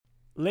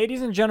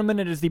Ladies and gentlemen,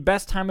 it is the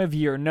best time of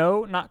year.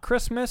 No, not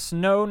Christmas.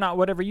 No, not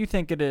whatever you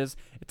think it is.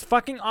 It's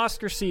fucking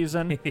Oscar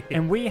season,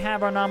 and we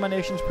have our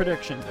nominations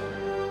prediction.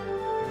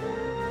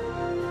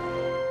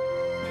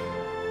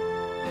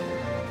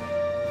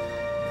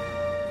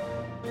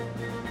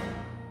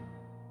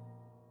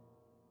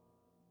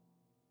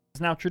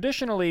 Now,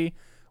 traditionally,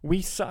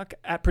 we suck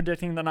at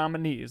predicting the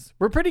nominees.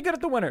 We're pretty good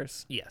at the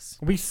winners. Yes.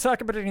 We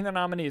suck at predicting the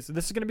nominees.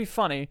 This is going to be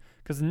funny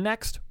because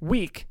next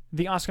week,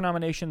 the Oscar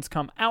nominations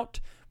come out,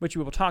 which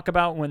we will talk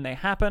about when they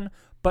happen.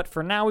 But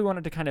for now, we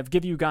wanted to kind of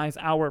give you guys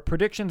our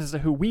predictions as to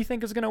who we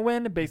think is going to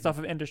win based off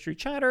of industry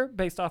chatter,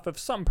 based off of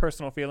some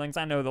personal feelings.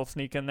 I know they'll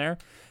sneak in there.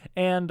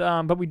 And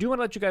but we do want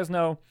to let you guys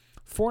know,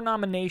 for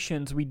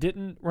nominations,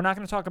 we're not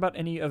going to talk about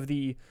any of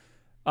the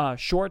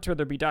shorts,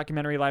 whether it be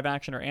documentary, live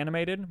action, or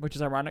animated, which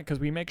is ironic because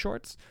we make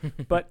shorts.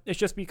 But it's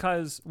just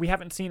because we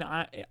haven't seen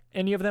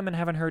any of them and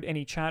haven't heard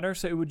any chatter,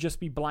 so it would just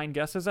be blind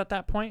guesses at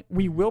that point.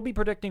 We will be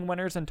predicting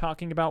winners and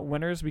talking about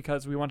winners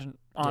because we want to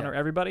honor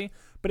everybody,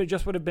 but it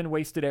just would have been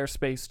wasted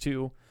airspace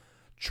to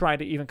try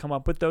to even come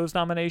up with those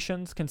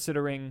nominations,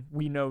 considering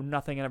we know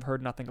nothing and have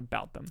heard nothing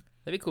about them.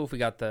 That'd be cool if we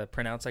got the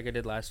printouts like I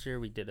did last year.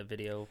 We did a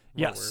video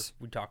where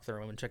we talk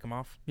through them and check them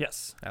off.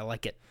 Yes. I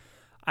like it.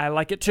 I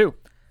like it too.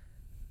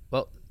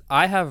 Well,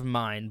 I have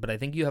mine, but I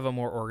think you have a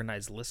more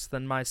organized list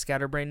than my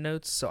scatterbrain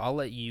notes, so I'll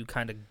let you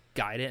kind of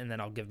guide it, and then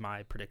I'll give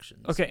my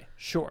predictions. Okay,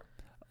 sure.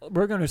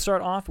 We're going to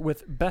start off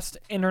with Best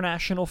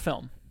International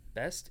Film.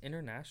 Best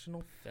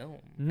International Film.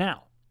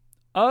 Now,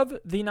 of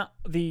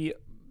the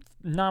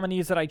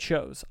nominees that I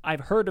chose,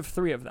 I've heard of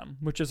 3 of them,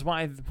 which is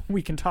why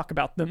we can talk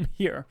about them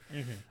here.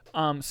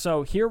 Mm-hmm.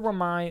 So here were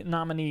my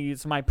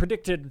nominees, my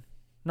predicted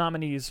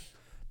nominees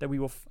that we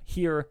will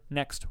hear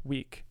next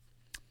week.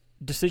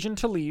 Decision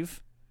to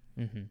Leave,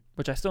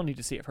 which I still need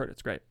to see. I've heard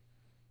it's great.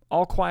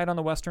 All Quiet on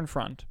the Western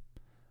Front,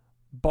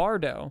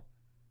 Bardo,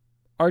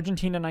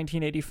 Argentina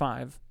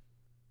 1985,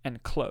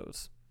 and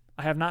Close.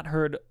 I have not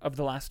heard of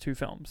the last 2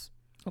 films.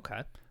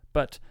 Okay.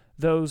 But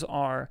those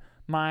are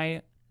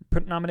my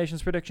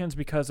nominations predictions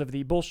because of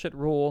the bullshit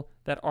rule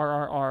that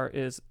RRR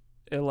is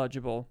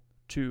illegible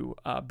to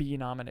be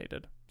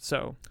nominated.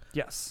 So,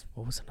 yes.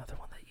 What was another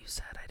one that you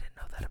said? I didn't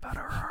know that about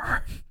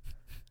RRR.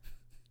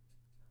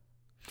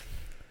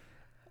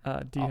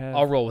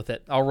 I'll roll with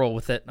it.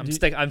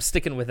 I'm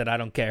sticking with it. I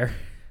don't care.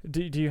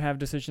 Do you have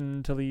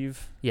Decision to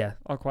Leave? Yeah.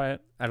 All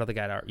Quiet? I don't think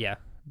I had yeah.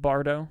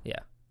 Bardo? Yeah.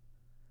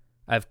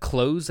 I have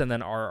Close and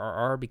then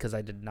RRR because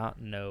I did not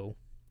know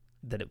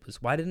that it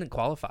was. Why didn't it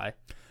qualify?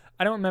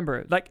 I don't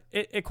remember. Like,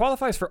 it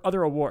qualifies for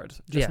other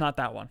awards, just not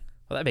that one.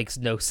 Well, that makes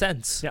no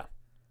sense. Yeah.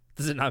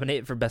 Does it nominate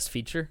it for Best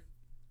Feature?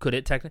 Could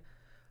it technically?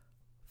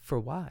 For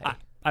why?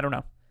 I don't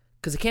know.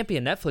 Because it can't be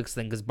a Netflix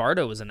thing because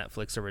Bardo was a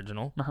Netflix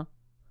original. Uh-huh.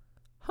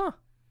 Huh.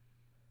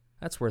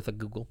 That's worth a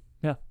Google.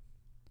 Yeah.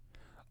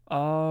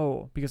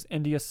 Oh, because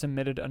India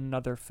submitted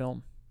another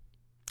film.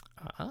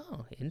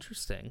 Oh,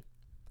 interesting.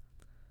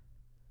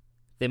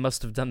 They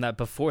must have done that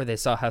before they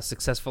saw how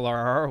successful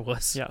RRR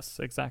was. Yes,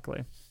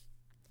 exactly.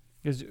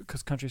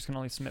 Because countries can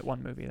only submit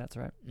one movie, that's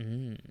right.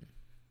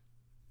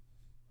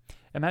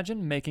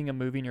 Imagine making a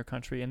movie in your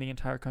country and the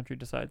entire country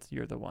decides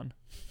you're the one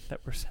that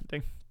we're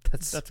sending.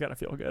 That's got to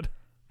feel good.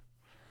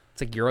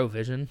 It's like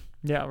Eurovision.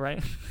 Yeah,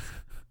 right?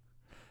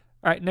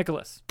 All right,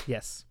 Nicholas.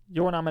 Yes.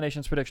 Your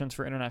nominations predictions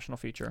for international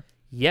feature.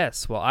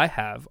 Yes. Well, I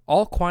have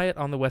All Quiet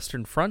on the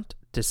Western Front,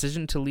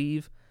 Decision to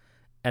Leave,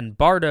 and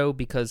Bardo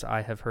because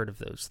I have heard of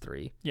those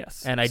 3.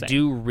 Yes. And I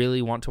do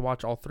really want to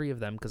watch all 3 of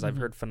them because I've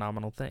heard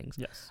phenomenal things.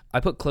 Yes.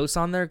 I put Close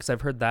on there because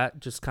I've heard that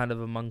just kind of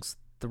amongst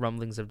the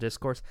rumblings of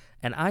discourse.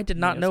 And I did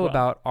not know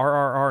about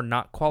RRR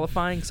not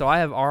qualifying, so I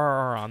have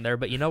RRR on there.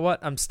 But you know what?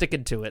 I'm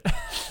sticking to it.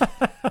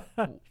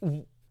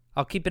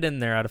 I'll keep it in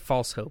there out of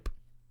false hope.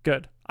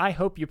 Good. I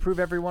hope you prove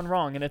everyone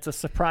wrong, and it's a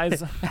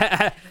surprise.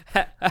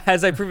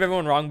 As I prove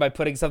everyone wrong by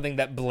putting something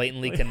that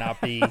blatantly cannot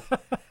be.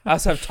 I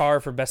also have Tar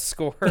for Best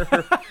Score.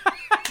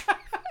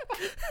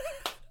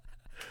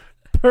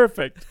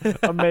 Perfect.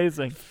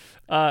 Amazing.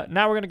 Now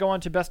we're going to go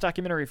on to Best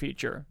Documentary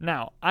Feature.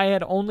 Now, I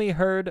had only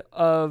heard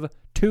of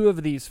 2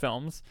 of these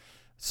films,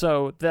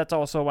 so that's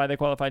also why they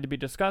qualified to be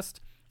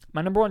discussed.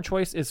 My number 1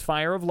 choice is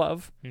Fire of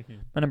Love.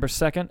 My number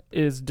 2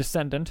 is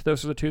Descendant.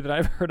 Those are the 2 that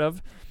I've heard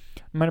of.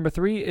 My number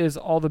 3 is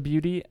All the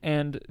Beauty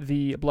and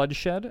the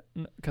Bloodshed,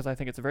 because I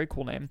think it's a very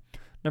cool name.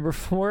 Number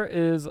 4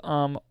 is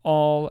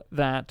All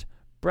That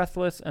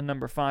Breathless, and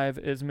number 5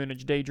 is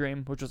Moonage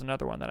Daydream, which was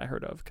another one that I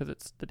heard of because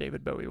it's the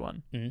David Bowie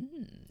one.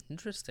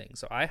 Interesting.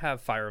 So I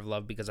have Fire of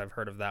Love because I've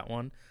heard of that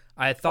one.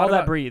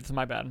 That Breathes.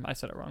 My bad. I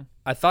said it wrong.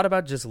 I thought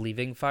about just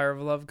leaving Fire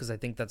of Love because I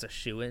think that's a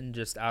shoo-in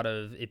just out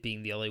of it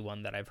being the only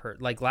one that I've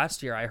heard. Like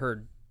last year, I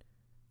heard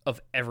of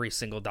every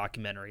single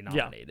documentary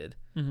nominated.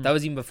 Yeah. That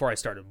was even before I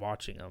started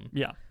watching them.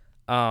 Yeah.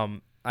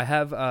 I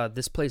have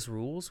This Place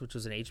Rules, which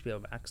was an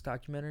HBO Max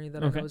documentary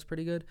that I know was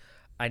pretty good.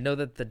 I know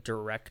that the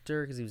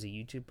director, because he was a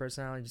YouTube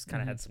personality, just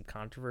kind of had some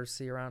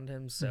controversy around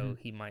him, so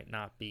he might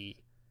not be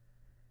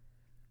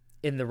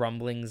in the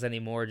rumblings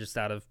anymore just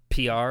out of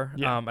PR.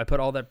 Yeah. I put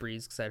All That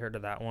Breathes because I'd heard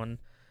of that one.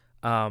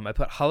 I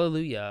put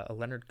Hallelujah, a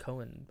Leonard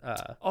Cohen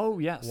Oh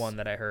yes. one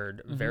that I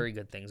heard very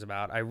good things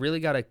about. I really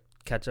got to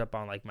catch up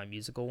on like my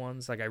musical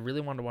ones. Like I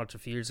really wanted to watch a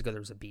few years ago. There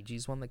was a Bee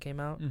Gees one that came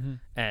out,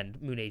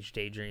 and Moon Age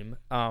Daydream.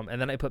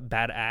 And then I put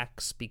Bad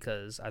Axe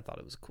because I thought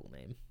it was a cool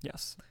name.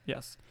 Yes.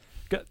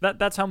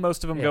 That's how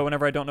most of them go.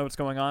 Whenever I don't know what's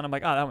going on, I'm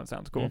like, that one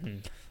sounds cool.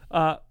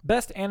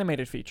 Best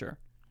animated feature: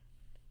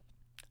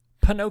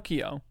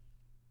 Pinocchio,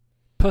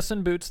 Puss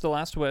in Boots: The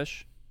Last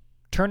Wish,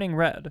 Turning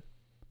Red,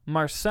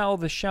 Marcel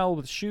the Shell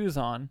with Shoes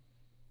On,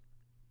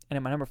 and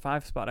in my number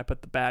 5 spot, I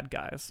put The Bad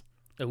Guys.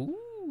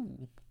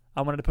 Ooh.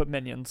 I wanted to put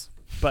Minions,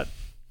 but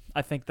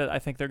I think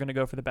they're going to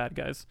go for The Bad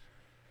Guys.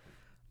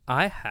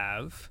 I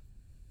have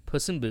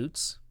Puss in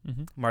Boots,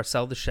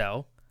 Marcel the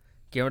Shell,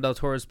 Guillermo del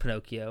Toro's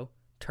Pinocchio,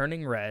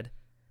 Turning Red,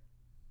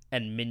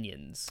 and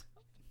Minions,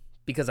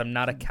 because I'm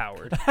not a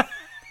coward.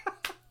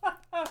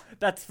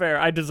 That's fair.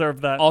 I deserve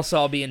that. Also,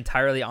 I'll be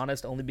entirely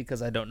honest, only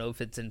because I don't know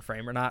if it's in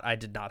frame or not. I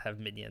did not have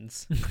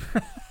Minions.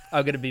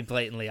 I'm going to be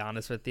blatantly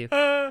honest with you.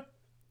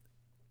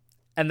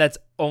 And that's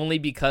only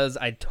because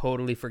I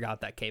totally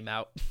forgot that came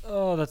out.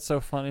 Oh, that's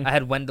so funny. I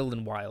had Wendell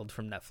and Wild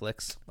from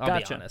Netflix. I'll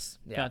be honest.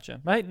 Yeah. Gotcha.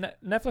 Right?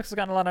 Netflix has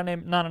gotten a lot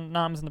of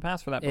noms in the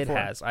past for that before. It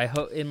has. I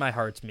hope in my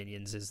hearts,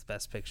 Minions is the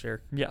best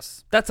picture.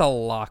 Yes. That's a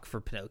lock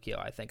for Pinocchio,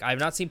 I think. I have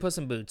not seen Puss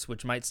in Boots,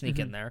 which might sneak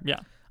in there.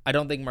 Yeah. I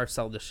don't think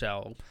Marcel the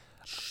Shell.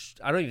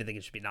 I don't even think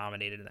it should be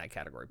nominated in that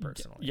category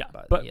personally. Yeah,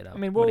 but you know, I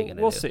mean,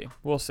 we'll see.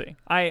 We'll see.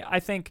 I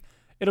think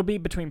it'll be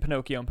between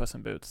Pinocchio and Puss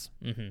in Boots.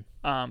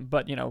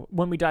 But you know,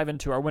 when we dive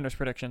into our winners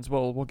predictions,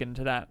 we'll get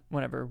into that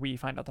whenever we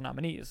find out the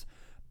nominees.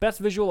 Best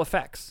visual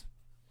effects: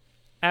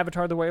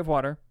 Avatar: The Way of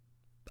Water.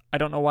 I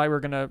don't know why we're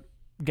gonna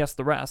guess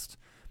the rest.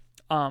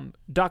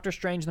 Doctor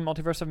Strange: The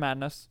Multiverse of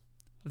Madness,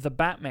 The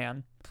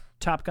Batman,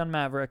 Top Gun: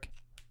 Maverick,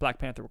 Black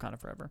Panther: Wakanda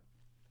Forever.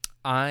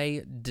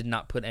 I did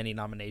not put any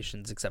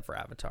nominations except for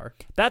Avatar.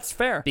 That's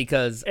fair.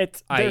 Because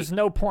there's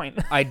no point.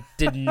 I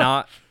did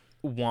not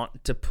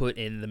want to put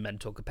in the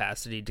mental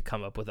capacity to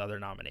come up with other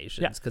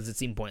nominations because it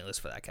seemed pointless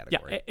for that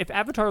category. Yeah, if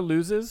Avatar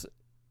loses,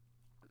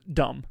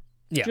 dumb.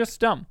 Yeah.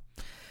 Just dumb.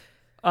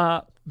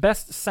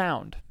 Best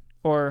sound,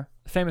 or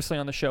famously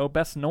on the show,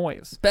 best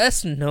noise.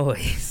 Best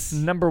noise.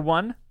 Number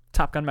 1,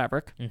 Top Gun: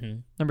 Maverick.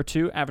 Number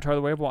 2, Avatar: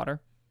 The Way of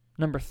Water.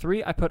 Number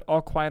 3, I put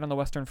All Quiet on the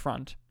Western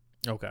Front.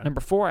 Okay. Number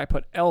 4, I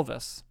put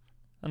Elvis.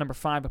 And number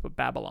 5, I put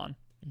Babylon.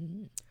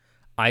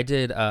 I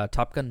did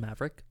Top Gun: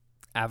 Maverick,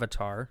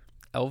 Avatar,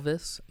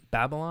 Elvis,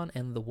 Babylon,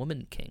 and The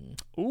Woman King.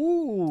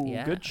 Ooh,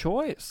 yeah. Good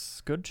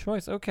choice. Good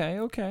choice.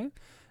 Okay.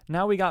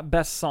 Now we got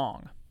best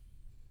song.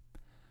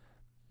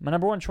 My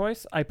number 1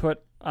 choice, I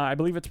put, I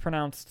believe it's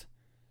pronounced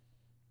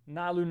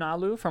Nalu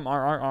Nalu from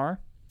RRR.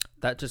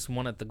 That just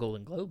won at the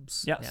Golden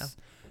Globes. Yes.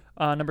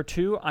 Yeah. Number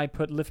 2, I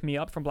put Lift Me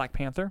Up from Black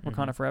Panther,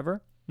 Wakanda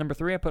Forever. Number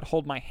 3, I put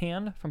Hold My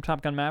Hand from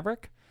Top Gun: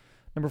 Maverick.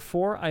 Number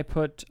 4, I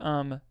put,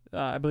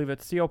 I believe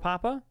it's Sio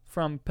Papa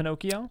from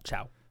Pinocchio.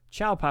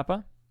 Ciao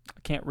Papa. I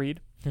can't read.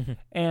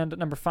 And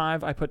number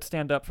 5, I put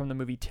Stand Up from the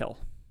movie Till.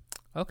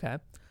 Okay.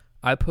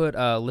 I put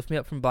Lift Me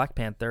Up from Black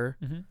Panther,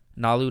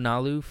 Nalu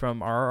Nalu from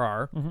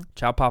RRR,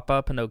 Ciao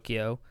Papa,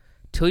 Pinocchio,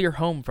 Till You're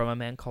Home from A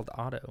Man Called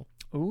Otto.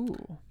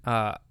 Ooh.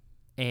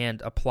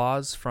 And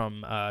Applause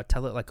from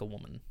Tell It Like a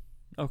Woman.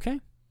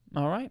 Okay.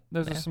 All right.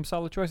 Those are some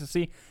solid choices.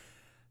 See,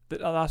 the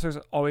Oscars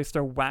always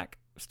throw whack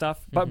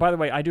stuff. But by the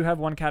way, I do have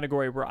one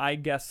category where I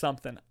guess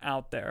something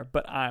out there,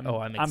 but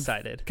I'm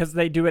excited because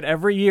they do it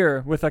every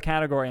year with a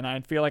category, and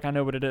I feel like I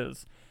know what it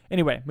is.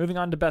 Anyway, moving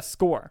on to best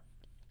score.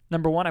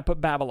 Number 1, I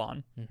put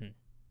Babylon.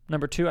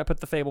 Number 2, I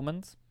put The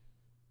Fabelmans.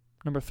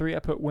 Number 3, I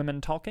put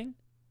Women Talking.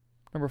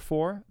 Number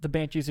 4, The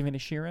Banshees of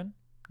Inisherin.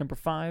 Number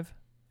 5,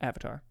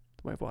 Avatar: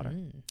 The Way of Water.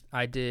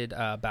 I did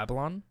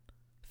Babylon,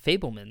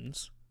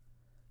 Fabelmans,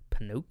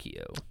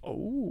 Pinocchio.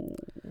 Oh.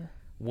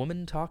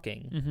 Woman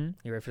Talking.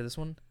 You ready for this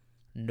one?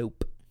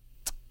 Nope.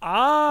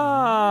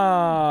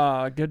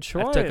 Good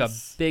choice. I took a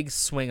big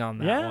swing on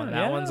that one.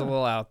 That one's a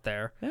little out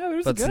there. Yeah, it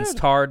was but good. Since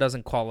Tar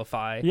doesn't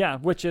qualify. Yeah,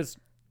 which is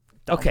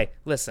dumb. Okay,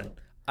 listen.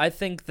 I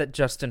think that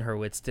Justin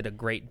Hurwitz did a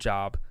great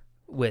job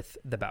with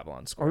the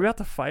Babylon score. Are we about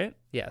to fight?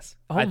 Yes.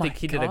 Oh I think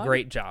he did a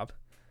great job.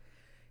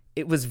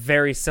 It was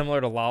very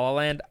similar to La La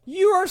Land.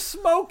 You are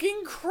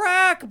smoking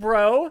crack,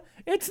 bro.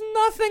 It's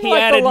nothing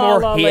like the La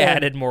La Land. He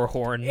added more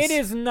horns. It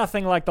is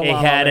nothing like the La La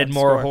Land. He added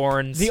more score.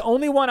 horns. The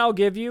only one I'll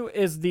give you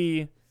is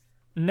the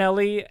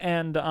Nelly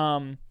and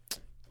oh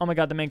my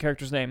god, the main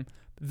character's name.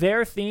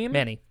 Their theme,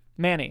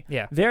 Manny.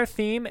 Yeah. Their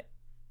theme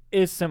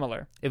is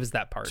similar. It was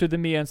that part to the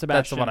Mia and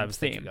Sebastian. That's what I was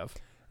theme. thinking of.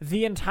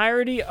 The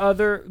entirety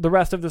the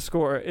rest of the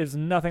score is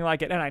nothing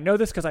like it, and I know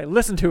this because I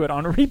listened to it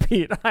on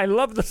repeat. I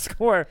love the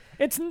score.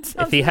 If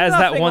he has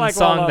that one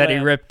song that he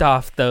ripped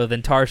off, though,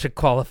 then Tar should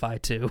qualify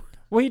too.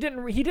 Well, he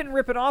didn't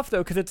rip it off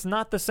though, because it's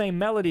not the same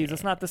melodies.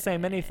 It's not the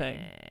same anything.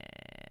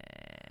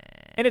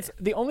 And it's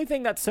the only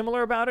thing that's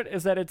similar about it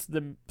is that it's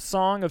the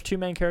song of 2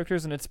 main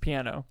characters and it's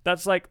piano.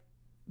 That's like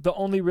the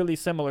only really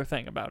similar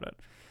thing about it.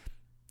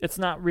 It's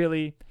not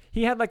really.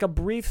 He had like a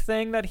brief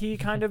thing that he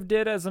kind of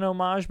did as an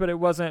homage, but it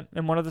wasn't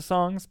in one of the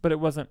songs. But it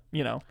wasn't,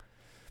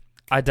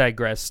 I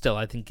digress. Still,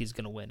 I think he's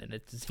going to win, and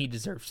he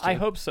deserves to. I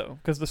hope so,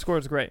 because the score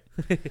is great.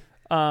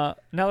 Now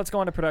let's go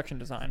on to production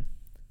design.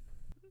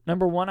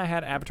 Number 1, I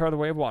had Avatar: The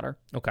Way of Water.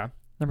 Okay.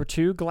 Number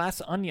 2,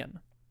 Glass Onion.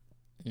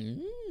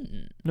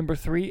 Number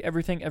 3,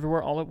 Everything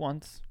Everywhere All at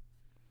Once.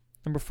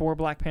 Number 4,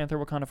 Black Panther: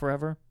 Wakanda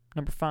Forever.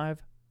 Number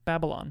 5,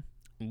 Babylon.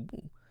 Ooh.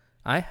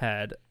 I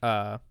had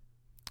The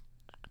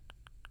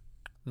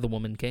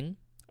Woman King.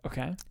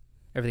 Okay.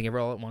 Everything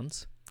Everywhere All at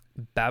Once.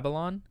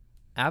 Babylon,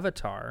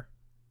 Avatar,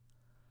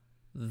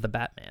 The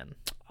Batman.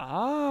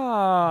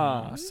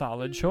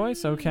 Solid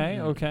choice.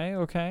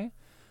 Okay.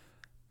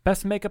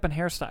 Best makeup and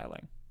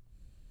hairstyling.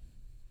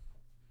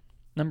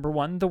 Number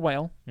 1, The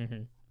Whale.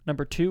 Mm-hmm.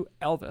 Number 2,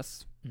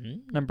 Elvis.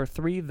 Number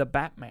 3, The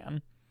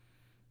Batman.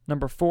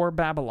 Number 4,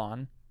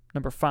 Babylon.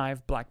 Number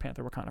 5, Black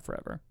Panther: Wakanda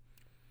Forever.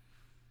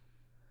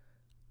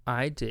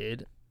 I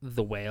did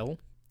The Whale,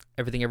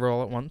 Everything Everywhere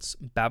All at Once,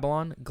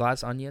 Babylon,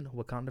 Glass Onion,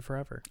 Wakanda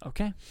Forever.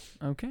 Okay.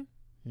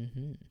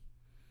 Mm-hmm.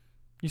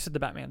 You said The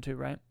Batman too,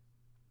 right?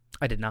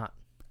 I did not.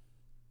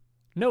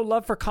 No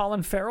love for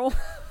Colin Farrell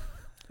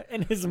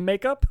and his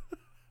makeup?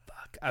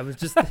 Fuck. I was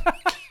just...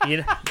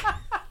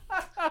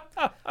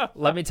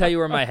 Let me tell you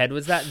where my head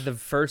was at. The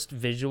first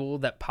visual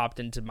that popped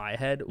into my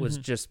head was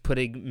just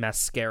putting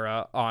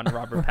mascara on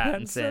Robert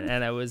Pattinson,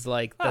 and I was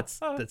like, that's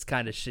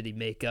kind of shitty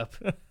makeup.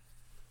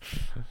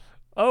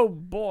 Oh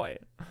boy.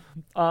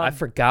 I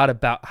forgot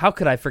about... How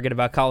could I forget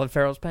about Colin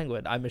Farrell's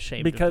Penguin? I'm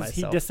ashamed of myself. Because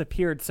he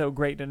disappeared so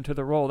great into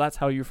the role. That's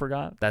how you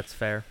forgot. That's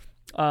fair.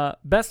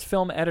 Best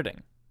film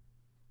editing.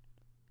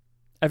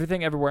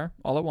 Everything Everywhere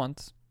All at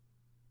Once.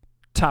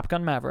 Top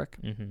Gun: Maverick.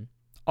 Mm-hmm.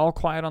 All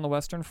Quiet on the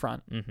Western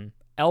Front. Mm-hmm.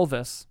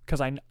 Elvis,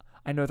 because I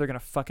know they're going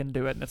to fucking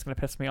do it and it's going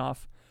to piss me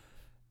off.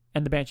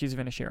 And The Banshees of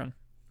Inisherin.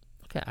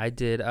 Okay, I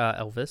did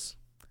Elvis,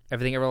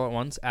 Everything Everywhere All at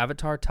Once,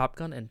 Avatar, Top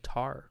Gun, and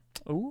Tar.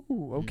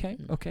 Ooh, okay.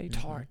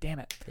 Tar, damn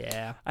it.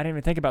 Yeah. I didn't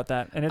even think about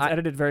that, and it's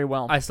edited very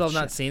well. I still have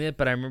not seen it,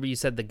 but I remember you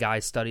said the guy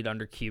studied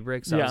under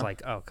Kubrick, so I was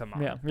like, oh, come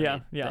on.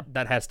 Yeah.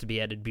 That has to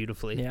be edited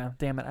beautifully. Yeah,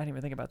 damn it. I didn't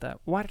even think about that.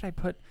 Why did I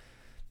put...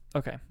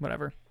 Okay,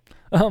 whatever.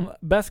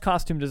 Best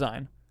costume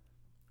design.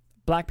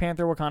 Black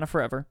Panther: Wakanda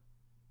Forever.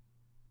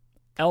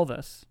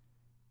 Elvis.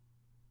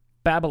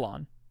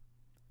 Babylon.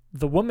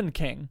 The Woman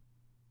King.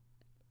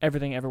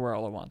 Everything Everywhere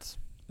All at Once.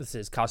 This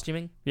is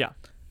costuming? Yeah.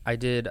 I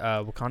did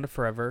Wakanda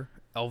Forever,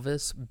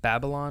 Elvis,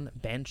 Babylon,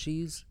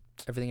 Banshees,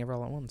 Everything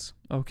Everywhere All at Once.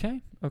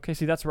 Okay.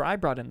 See, that's where I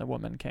brought in The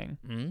Woman King.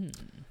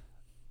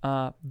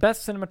 Mm.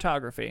 Best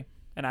cinematography.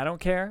 And I don't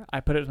care. I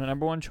put it as my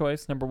number 1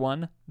 choice. Number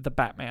 1, The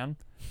Batman.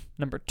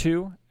 Number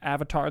 2,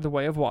 Avatar: The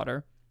Way of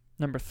Water.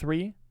 Number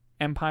 3,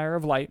 Empire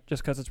of Light,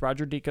 just because it's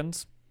Roger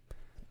Deakins.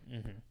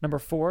 Mm-hmm. Number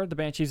 4, The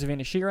Banshees of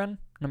Inisherin.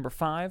 Number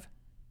 5,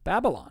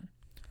 Babylon.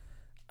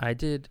 I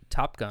did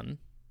Top Gun,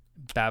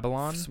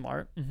 Babylon.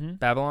 Smart. Mm-hmm.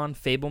 Babylon,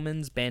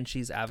 Fabelmans,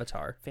 Banshees,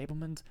 Avatar.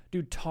 Fabelmans.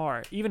 Dude,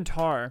 Tar. Even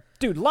Tar.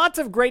 Dude, lots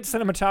of great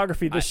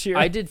cinematography this year.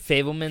 I did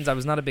Fabelmans. I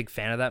was not a big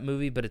fan of that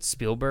movie, but it's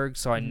Spielberg,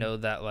 so I know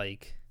that,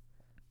 like...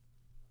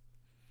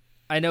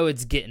 I know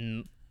it's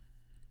getting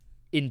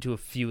into a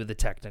few of the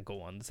technical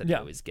ones that he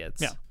always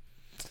gets. Yeah.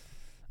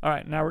 All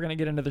right, now we're going to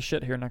get into the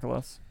shit here,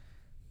 Nicholas.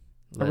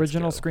 Let's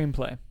Original go.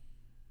 screenplay.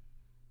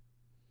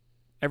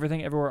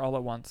 Everything Everywhere All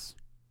at Once.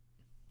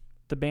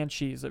 The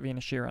Banshees of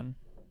Inisherin.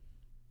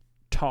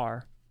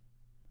 Tar.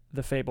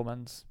 The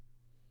Fabelmans.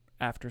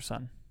 After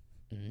Sun.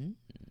 Mm.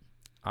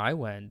 I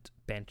went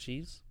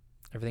Banshees.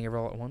 Everything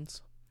Everywhere All at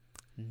Once.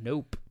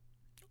 Nope.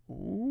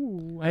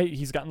 Ooh. Hey,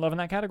 he's gotten love in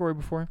that category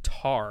before.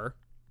 Tar.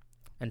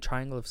 And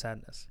Triangle of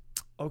Sadness.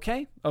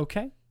 Okay.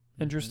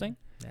 Interesting.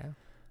 Mm-hmm. Yeah.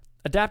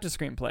 Adapted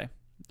screenplay.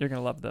 You're going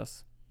to love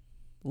this.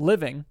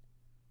 Living.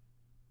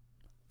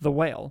 The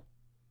Whale.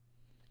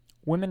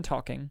 Women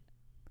Talking.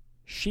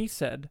 She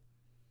Said.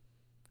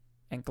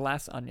 And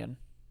Glass Onion.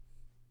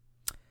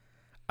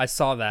 I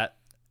saw that.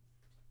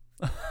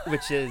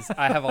 Which is,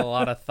 I have a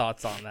lot of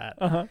thoughts on that.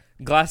 Uh-huh.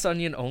 Glass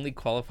Onion only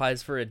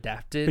qualifies for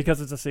adapted.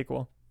 Because it's a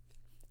sequel.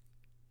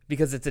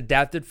 Because it's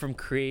adapted from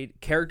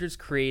characters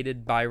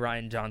created by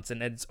Rian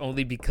Johnson, and it's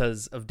only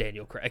because of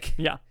Daniel Craig.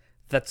 Yeah.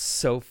 That's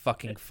so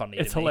fucking funny.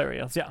 It's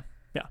hilarious. Yeah.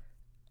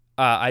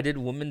 I did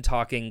Woman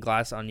Talking,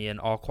 Glass Onion,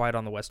 All Quiet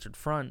on the Western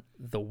Front,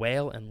 The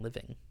Whale, and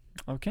Living.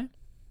 Okay.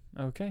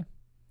 All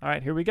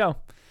right, here we go.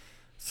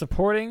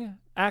 Supporting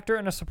actor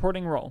in a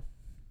supporting role.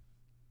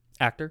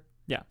 Actor?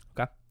 Yeah.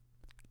 Okay.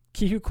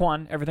 Ki-Hu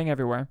Kwan, Everything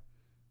Everywhere.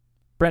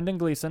 Brendan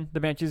Gleeson, The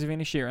Banshees of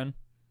Inisherin.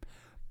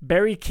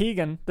 Barry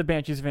Keoghan, The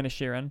Banshees of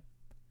Inisherin.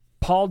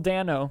 Paul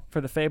Dano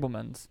for The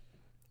Fabelmans.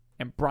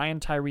 And Brian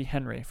Tyree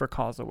Henry for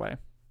Causeway.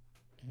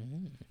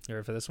 You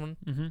ready for this one?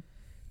 Mm-hmm.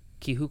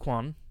 Ki-Hu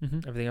Kwan,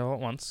 Everything All at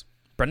Once.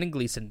 Brendan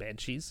Gleeson,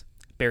 Banshees.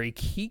 Barry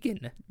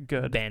Keoghan,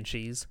 Good.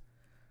 Banshees.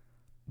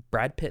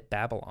 Brad Pitt,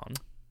 Babylon.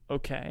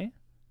 Okay.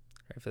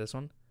 Ready for this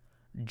one?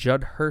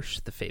 Judd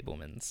Hirsch, The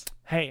Fabelmans.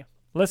 Hey,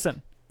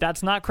 listen.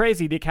 That's not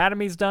crazy. The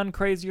Academy's done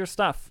crazier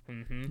stuff.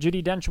 Mm-hmm.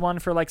 Judi Dench won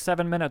for like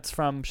 7 minutes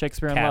from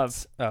Shakespeare in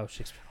Love. Oh,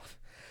 Shakespeare in Love.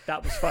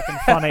 That was fucking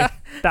funny.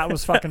 That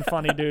was fucking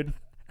funny, dude.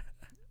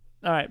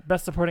 All right,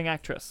 Best Supporting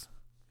Actress.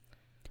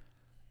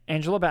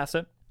 Angela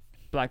Bassett,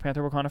 Black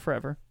Panther Wakanda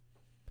Forever.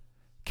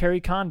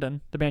 Carrie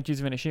Condon, The Banshees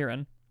of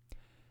Inisherin.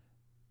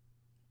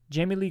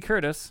 Jamie Lee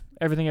Curtis,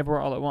 Everything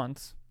Everywhere All at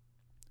Once.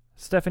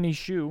 Stephanie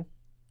Hsu,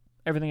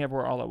 Everything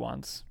Everywhere All at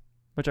Once,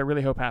 which I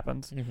really hope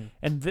happens. Mm-hmm.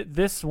 And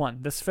this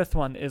fifth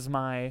one, is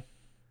my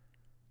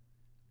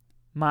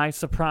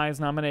surprise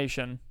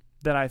nomination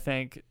that I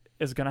think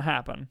is going to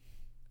happen,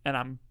 and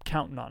I'm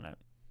counting on it.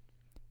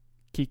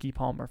 Keke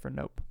Palmer for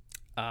Nope.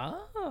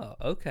 Oh,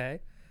 okay.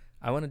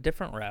 I went a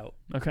different route.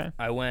 Okay.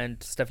 I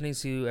went Stephanie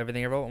Hsu,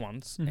 Everything Everywhere All at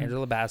Once. Mhm.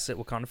 Angela Bassett,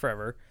 Wakanda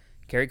Forever.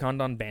 Carrie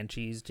Condon,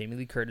 Banshees. Jamie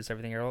Lee Curtis,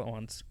 Everything Everywhere All at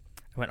Once.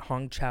 I went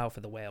Hong Chow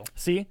for The Whale.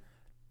 See,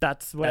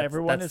 that's what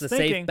everyone that's is the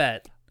thinking. safe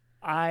bet.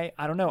 I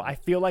don't know. I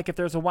feel like if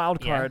there's a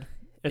wild card,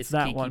 it's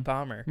that Keke one.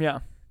 Palmer. Yeah.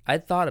 I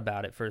thought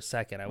about it for a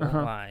second. I won't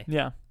lie.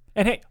 Yeah.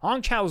 And hey,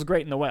 Hong Chow was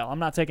great in The Whale. I'm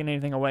not taking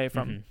anything away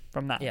from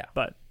that. Yeah.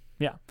 But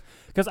yeah,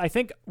 because I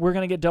think we're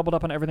gonna get doubled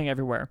up on Everything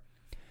Everywhere,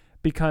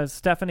 because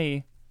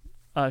Stephanie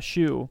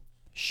Hsu,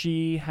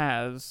 she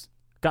has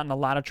gotten a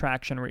lot of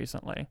traction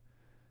recently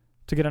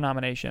to get a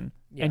nomination,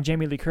 and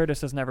Jamie Lee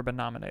Curtis has never been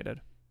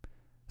nominated.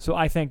 So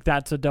I think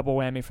that's a double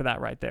whammy for that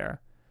right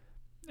there.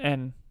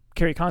 And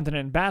Carrie Condon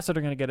and Bassett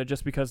are going to get it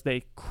just because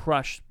they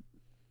crush.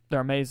 They're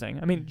amazing.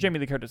 I mean, Jamie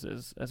Lee Curtis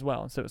is as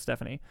well, and so is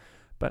Stephanie.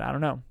 But I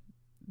don't know.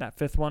 That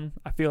fifth one,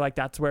 I feel like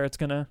that's where it's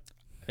going to...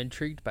 I'm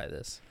intrigued by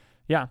this.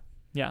 Yeah.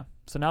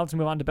 So now let's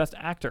move on to Best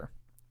Actor.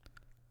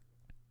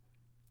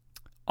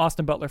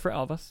 Austin Butler for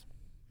Elvis.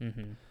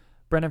 Mm-hmm.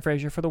 Brendan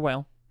Fraser for The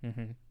Whale.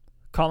 Mm-hmm.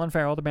 Colin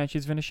Farrell, The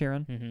Banshees of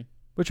Inisherin. Mm-hmm.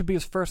 Which would be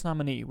his first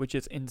nominee, which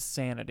is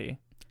insanity.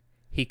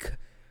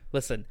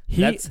 Listen,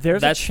 there's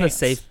that's a chance.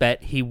 the safe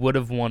bet. He would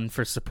have won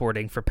for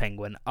supporting for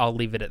Penguin. I'll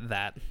leave it at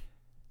that.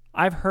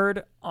 I've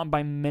heard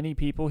by many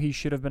people he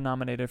should have been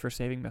nominated for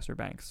Saving Mr.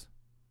 Banks.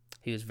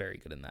 He was very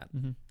good in that.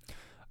 Mm-hmm.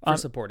 For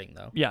supporting,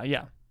 though.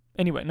 Yeah.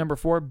 Anyway, number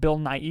 4, Bill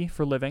Nighy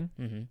for Living.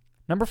 Mm-hmm.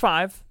 Number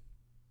 5,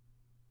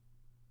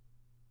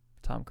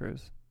 Tom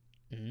Cruise.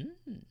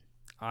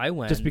 I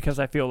went... Just because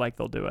I feel like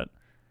they'll do it.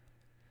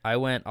 I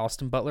went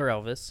Austin Butler,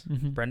 Elvis.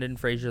 Mm-hmm. Brendan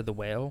Fraser, The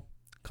Whale.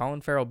 Colin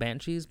Farrell,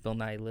 Banshees. Bill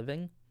Nighy,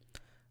 Living.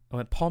 I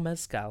went Paul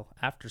Mescal,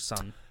 After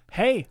Sun.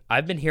 Hey!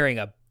 I've been hearing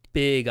a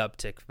big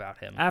uptick about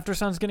him. After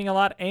Sun's getting a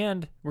lot,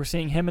 and we're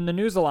seeing him in the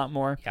news a lot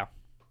more. Yeah.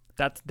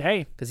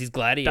 Because he's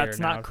Gladiator that's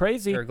now. not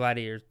crazy. Or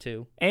Gladiator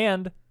 2.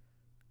 And,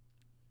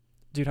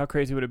 dude, how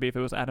crazy would it be if it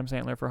was Adam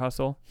Sandler for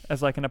Hustle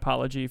as like an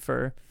apology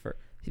for...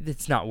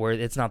 It's not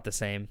the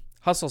same.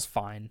 Hustle's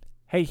fine.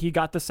 Hey, he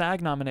got the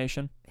SAG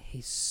nomination.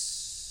 He's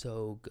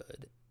so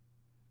good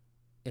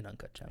in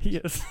Uncut Gems. He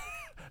is.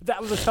 That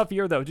was a tough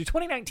year, though. Dude,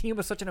 2019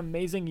 was such an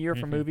amazing year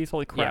for movies.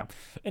 Holy crap.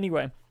 Yeah.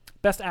 Anyway,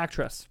 Best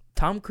Actress.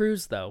 Tom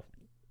Cruise, though.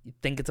 You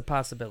think it's a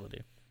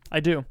possibility?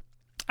 I do.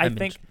 I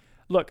think...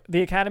 Look,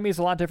 the Academy is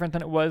a lot different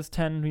than it was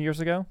 10 years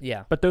ago.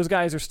 Yeah. But those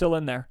guys are still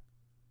in there.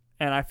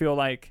 And I feel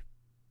like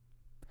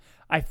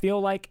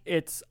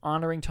it's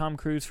honoring Tom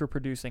Cruise for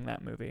producing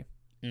that movie.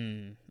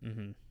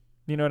 Mm-hmm.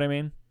 You know what I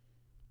mean?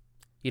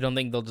 You don't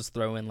think they'll just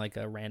throw in like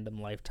a random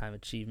Lifetime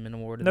Achievement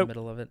Award in Nope. the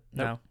middle of it?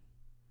 Nope. No.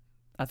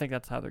 I think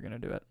that's how they're going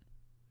to do it.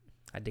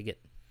 I dig it.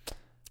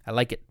 I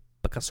like it.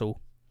 Picasso.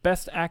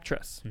 Best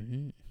Actress.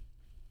 Mm-hmm.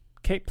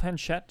 Kate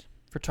Blanchett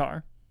for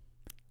Tar.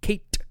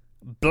 Kate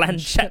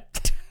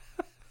Blanchett.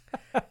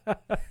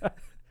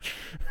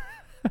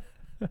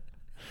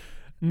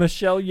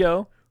 Michelle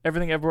Yeoh,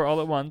 Everything Everywhere All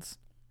at Once.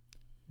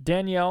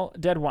 Danielle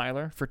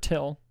Deadwyler for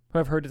Till, who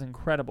I've heard is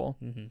incredible.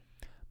 Mm-hmm.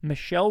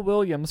 Michelle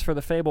Williams for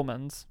The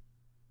Fabelmans.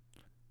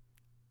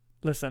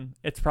 Listen,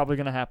 it's probably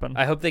going to happen.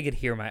 I hope they could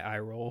hear my eye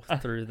roll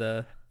through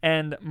the...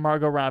 And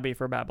Margot Robbie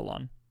for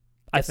Babylon.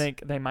 I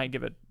think they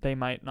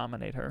might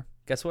nominate her.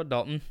 Guess what,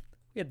 Dalton?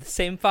 We had the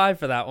same 5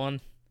 for that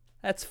one.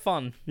 That's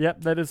fun.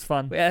 Yep, that is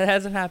fun. It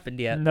hasn't happened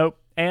yet. Nope.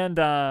 And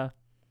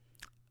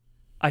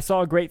I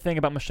saw a great thing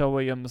about Michelle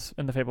Williams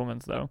in The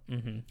Fabelmans, though.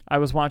 Mm-hmm. I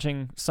was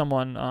watching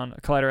someone on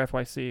Collider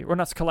FYC, or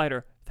not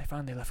Collider. They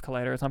finally left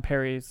Collider. It's on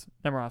Perry's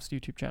Nemiroff's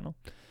YouTube channel.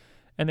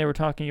 And they were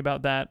talking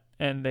about that,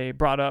 and they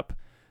brought up,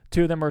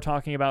 2 of them were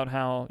talking about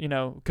how,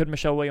 could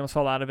Michelle Williams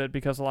fall out of it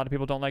because a lot of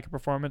people don't like her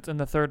performance, and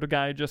the third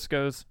guy just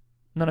goes,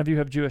 none of you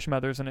have Jewish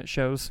mothers, and it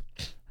shows.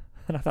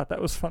 And I thought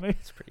that was funny.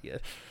 It's pretty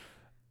good.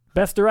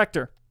 Best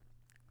Director.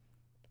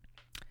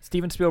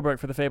 Steven Spielberg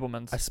for The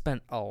Fabelmans. I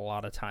spent a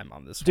lot of time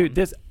on this one.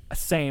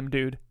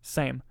 Dude,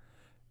 Same.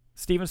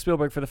 Steven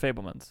Spielberg for The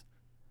Fabelmans.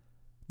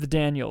 The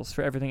Daniels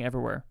for Everything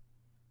Everywhere.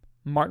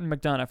 Martin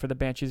McDonagh for The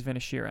Banshees of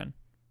Inisherin.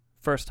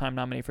 First time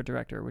nominee for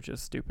director, which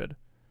is stupid.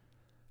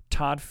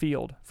 Todd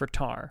Field for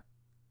Tar.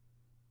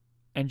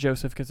 And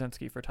Joseph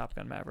Kosinski for Top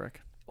Gun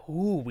Maverick.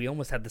 Ooh, we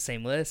almost had the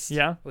same list.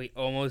 Yeah? We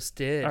almost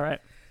did. All right.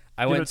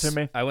 Give it to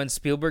me. I went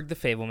Spielberg, The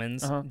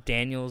Fabelmans,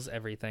 Daniels,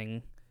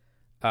 Everything,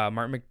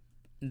 Martin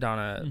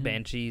McDonagh,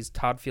 Banshees,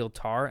 Todd Field,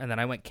 Tar, and then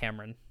I went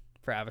Cameron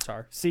for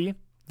Avatar. See?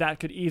 That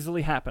could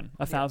easily happen.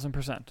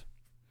 1,000%.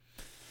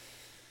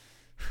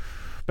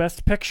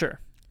 Best Picture.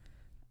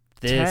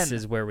 This 10.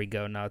 is where we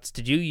go nuts.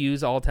 Did you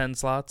use all 10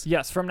 slots?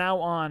 Yes, from now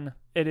on,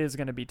 it is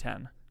going to be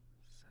 10.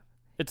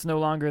 It's no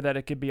longer that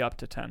it could be up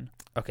to 10.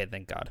 Okay,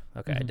 thank God.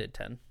 Okay, I did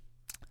 10.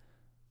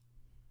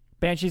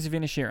 Banshees of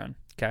Inisherin.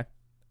 Okay.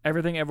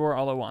 Everything Everywhere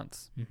All at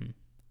Once. Mm-hmm.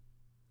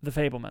 The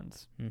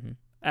Fablemans. Mm-hmm.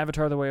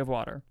 Avatar: The Way of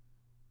Water.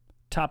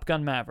 Top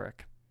Gun: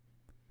 Maverick.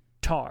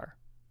 Tar.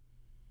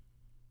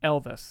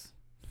 Elvis.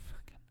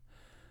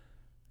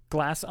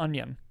 Glass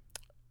Onion.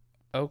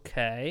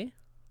 Okay.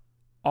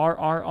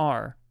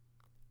 RRR.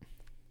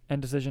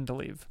 And Decision to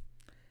Leave.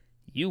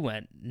 You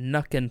went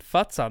nuck and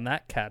futz on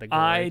that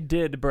category. I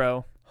did,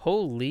 bro.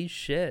 Holy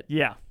shit.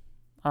 Yeah.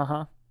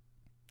 Uh-huh.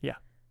 Yeah.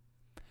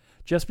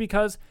 Just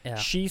because Yeah.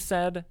 She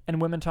Said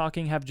and Women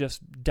Talking have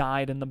just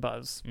died in the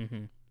buzz.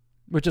 Mm-hmm.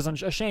 Which is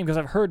a shame because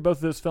I've heard both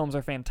of those films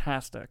are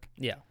fantastic.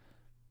 Yeah.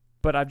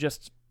 But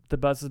the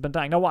buzz has been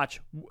dying. Now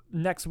watch.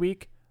 Next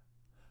week,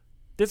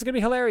 this is going to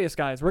be hilarious,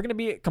 guys. We're going to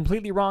be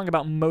completely wrong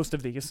about most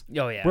of these.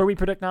 Oh, yeah. Where we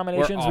predict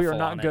nominations, we are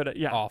not good at.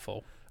 Yeah.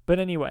 Awful. But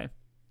anyway,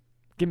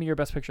 give me your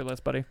best picture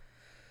list, buddy.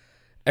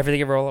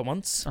 Everything Ever All at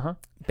Once. Uh-huh.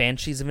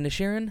 Banshees of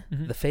Inisherin.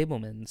 Mhm. The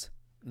Fablemans.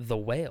 The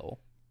Whale.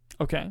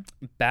 Okay.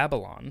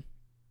 Babylon.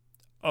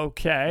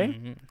 Okay.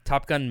 Mhm.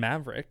 Top Gun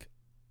Maverick.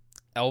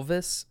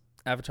 Elvis.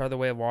 Avatar: The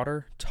Way of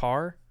Water.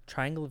 Tar.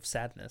 Triangle of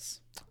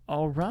Sadness.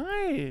 All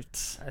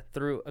right. I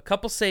threw a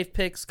couple safe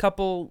picks,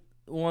 couple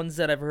ones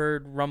that I've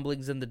heard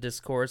rumblings in the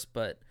discourse,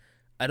 but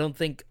I don't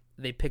think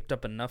they picked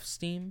up enough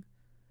steam.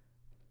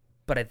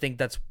 But I think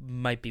that's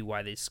might be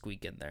why they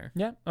squeak in there.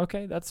 Yeah.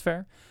 Okay. That's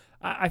fair.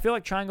 I feel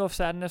like Triangle of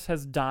Sadness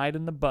has died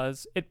in the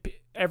buzz.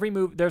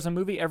 There's a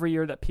movie every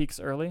year that peaks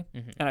early,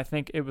 and I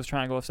think it was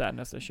Triangle of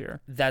Sadness this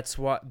year. That's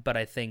what, but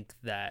I think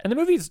that, And the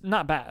movie's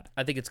not bad.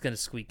 I think it's going to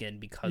squeak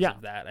in because Yeah.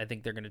 of that. I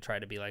think they're going to try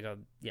to be like, oh,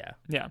 yeah.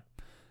 Yeah.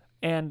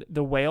 And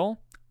The Whale,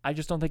 I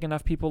just don't think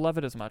enough people love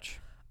it as much.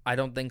 I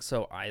don't think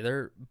so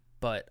either,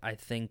 but I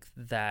think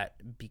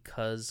that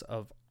because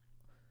of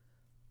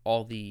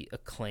all the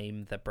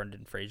acclaim that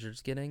Brendan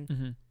Fraser's getting,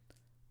 Mm-hmm.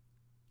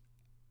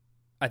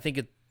 I think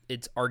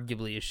it's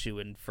arguably a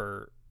shoo-in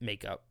for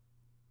makeup.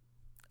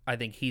 I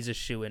think he's a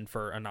shoo-in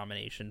for a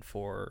nomination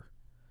for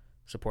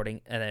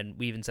supporting. And then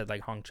we even said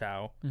like Hong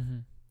Chow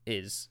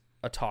is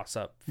a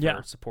toss-up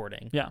for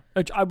supporting. Yeah.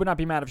 Which I would not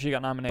be mad if she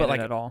got nominated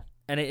at all.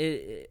 And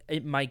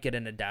it might get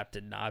an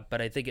adapted nod,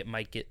 but I think it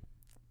might get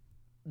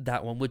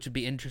that one, which would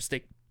be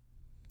interesting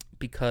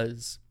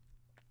because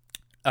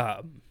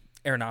Darren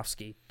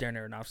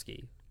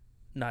Aronofsky,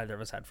 neither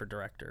of us had for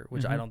director,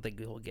 which I don't think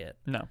we'll get.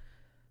 No.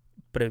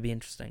 But it would be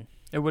interesting.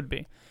 It would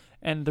be.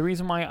 And the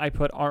reason why I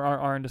put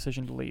RRR in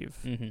Decision to Leave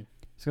is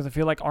because I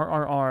feel like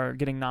RRR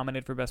getting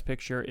nominated for Best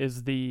Picture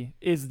is the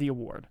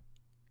award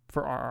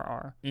for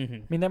RRR.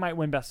 I mean, they might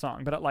win Best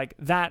Song, but like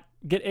that,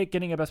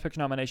 getting a Best Picture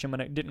nomination when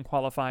it didn't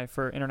qualify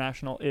for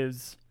international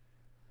is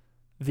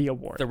the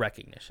award. The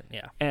recognition,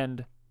 yeah.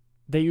 And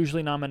they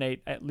usually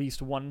nominate at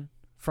least one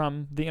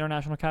from the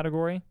international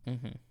category.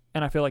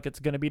 And I feel like it's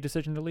going to be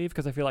Decision to Leave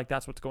because I feel like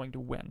that's what's going to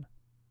win.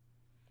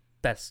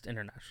 Best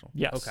international.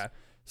 Yes. Okay.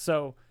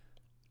 So,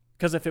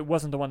 because if it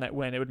wasn't the one that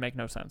win, it would make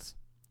no sense.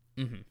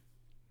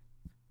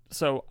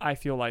 So I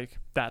feel like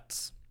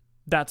that's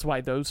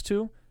why those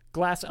two.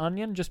 Glass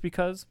Onion, just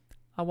because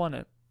I won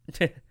it.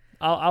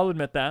 I'll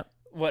admit that.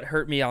 What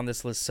hurt me on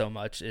this list so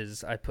much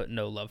is I put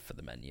No Love for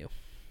the Menu.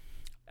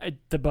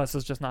 The bus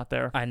is just not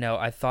there. I know.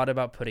 I thought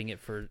about putting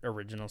it for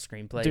original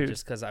screenplay. Dude,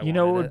 just because I you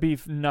know what would be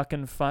nuck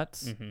and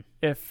futz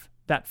if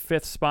that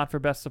 5th spot for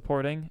Best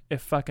Supporting,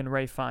 if fucking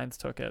Ray Fiennes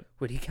took it.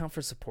 Would he count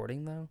for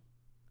supporting though?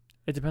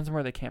 It depends on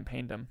where they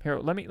campaigned him. Here,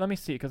 let me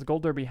see, because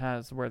Gold Derby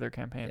has where they're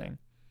campaigning.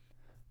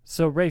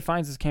 So Ray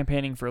Fiennes is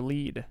campaigning for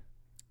lead.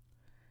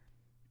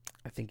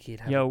 I think he'd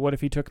have. Yo, what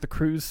if he took the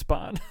cruise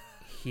spot?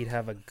 He'd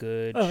have a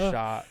good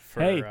shot for.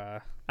 Hey,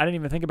 I didn't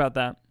even think about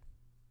that.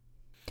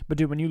 But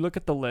dude, when you look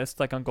at the list,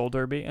 like on Gold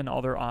Derby and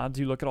all their odds,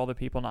 you look at all the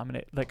people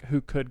nominated, like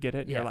who could get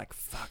it. And you're like,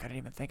 fuck, I didn't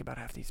even think about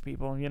half these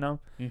people. You know?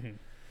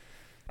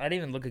 I didn't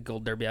even look at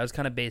Gold Derby. I was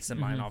kind of basing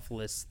mine off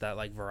lists that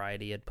like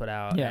Variety had put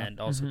out, and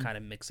also kind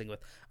of mixing with.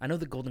 I know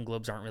the Golden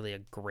Globes aren't really a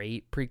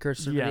great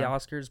precursor to the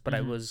Oscars, but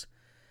I was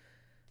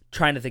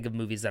trying to think of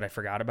movies that I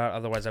forgot about.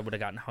 Otherwise, I would have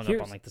gotten hung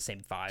up on like the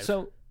same 5.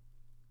 So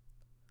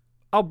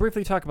I'll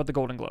briefly talk about the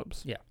Golden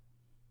Globes. Yeah,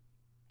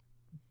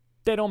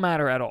 they don't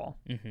matter at all.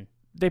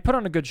 They put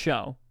on a good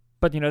show,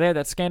 but they had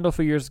that scandal a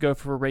few years ago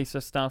for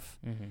racist stuff,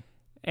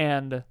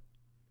 and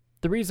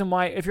the reason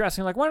why, if you're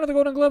asking like, why do the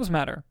Golden Globes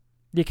matter?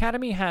 The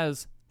Academy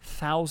has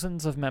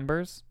thousands of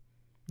members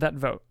that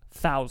vote.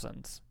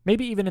 Thousands.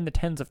 Maybe even in the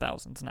tens of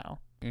thousands now.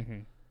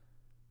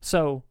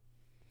 So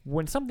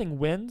when something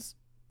wins,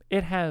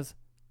 it has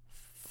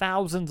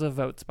thousands of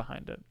votes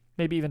behind it.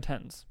 Maybe even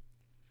tens.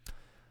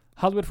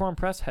 Hollywood Foreign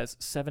Press has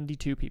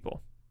 72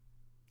 people.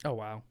 Oh,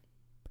 wow.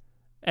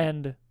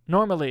 And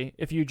normally,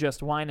 if you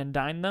just wine and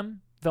dine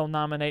them, they'll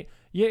nominate.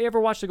 You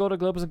ever watch the Golden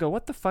Globes and go,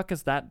 what the fuck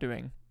is that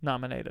doing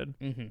nominated?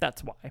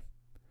 That's why.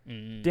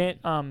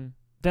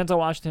 Denzel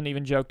Washington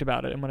even joked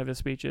about it in one of his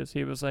speeches.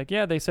 He was like,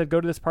 yeah, they said go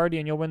to this party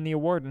and you'll win the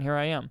award, and here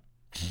I am.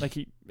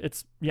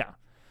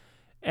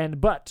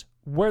 But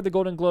where the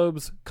Golden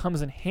Globes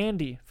comes in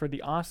handy for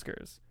the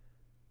Oscars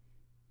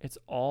it's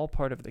all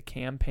part of the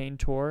campaign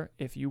tour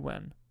if you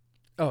win.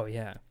 Oh,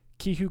 yeah.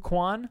 Ke Huy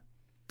Quan,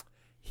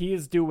 he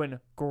is doing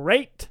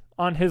great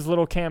on his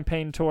little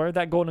campaign tour.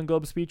 That Golden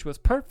Globe speech was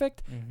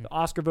perfect. Mm-hmm. The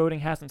Oscar voting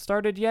hasn't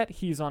started yet.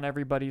 He's on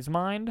everybody's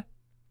mind.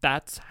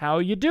 That's how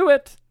you do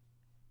it.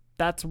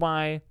 That's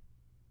why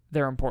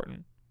they're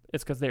important.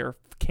 It's because they are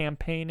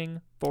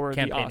campaigning for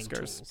the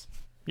Oscars. Tools.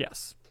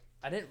 Yes.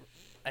 I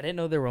didn't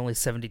know there were only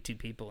 72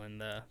 people in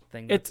the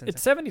thing. It's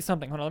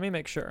 70-something. Hold on, let me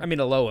make sure. I mean,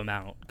 a low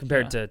amount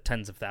compared to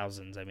tens of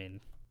thousands. I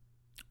mean,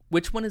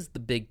 which one is the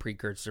big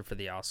precursor for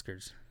the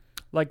Oscars?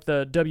 Like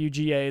the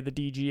WGA, the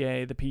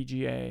DGA, the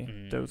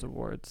PGA, those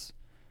awards.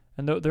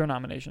 And their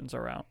nominations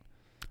are out.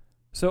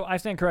 So I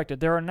stand corrected.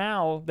 There's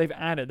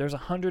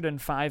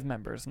 105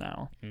 members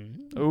now.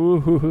 Mm-hmm.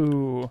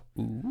 Ooh.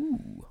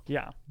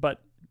 Yeah,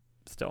 but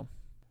still.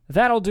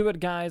 That'll do it,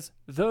 guys.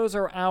 Those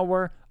are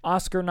our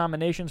Oscar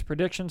nominations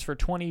predictions for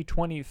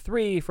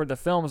 2023 for the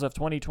films of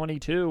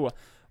 2022.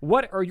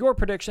 What are your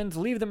predictions?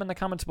 Leave them in the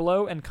comments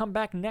below and come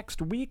back next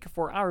week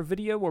for our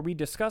video where we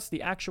discuss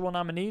the actual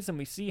nominees and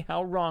we see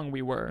how wrong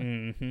we were.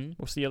 Mm-hmm.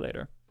 We'll see you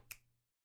later.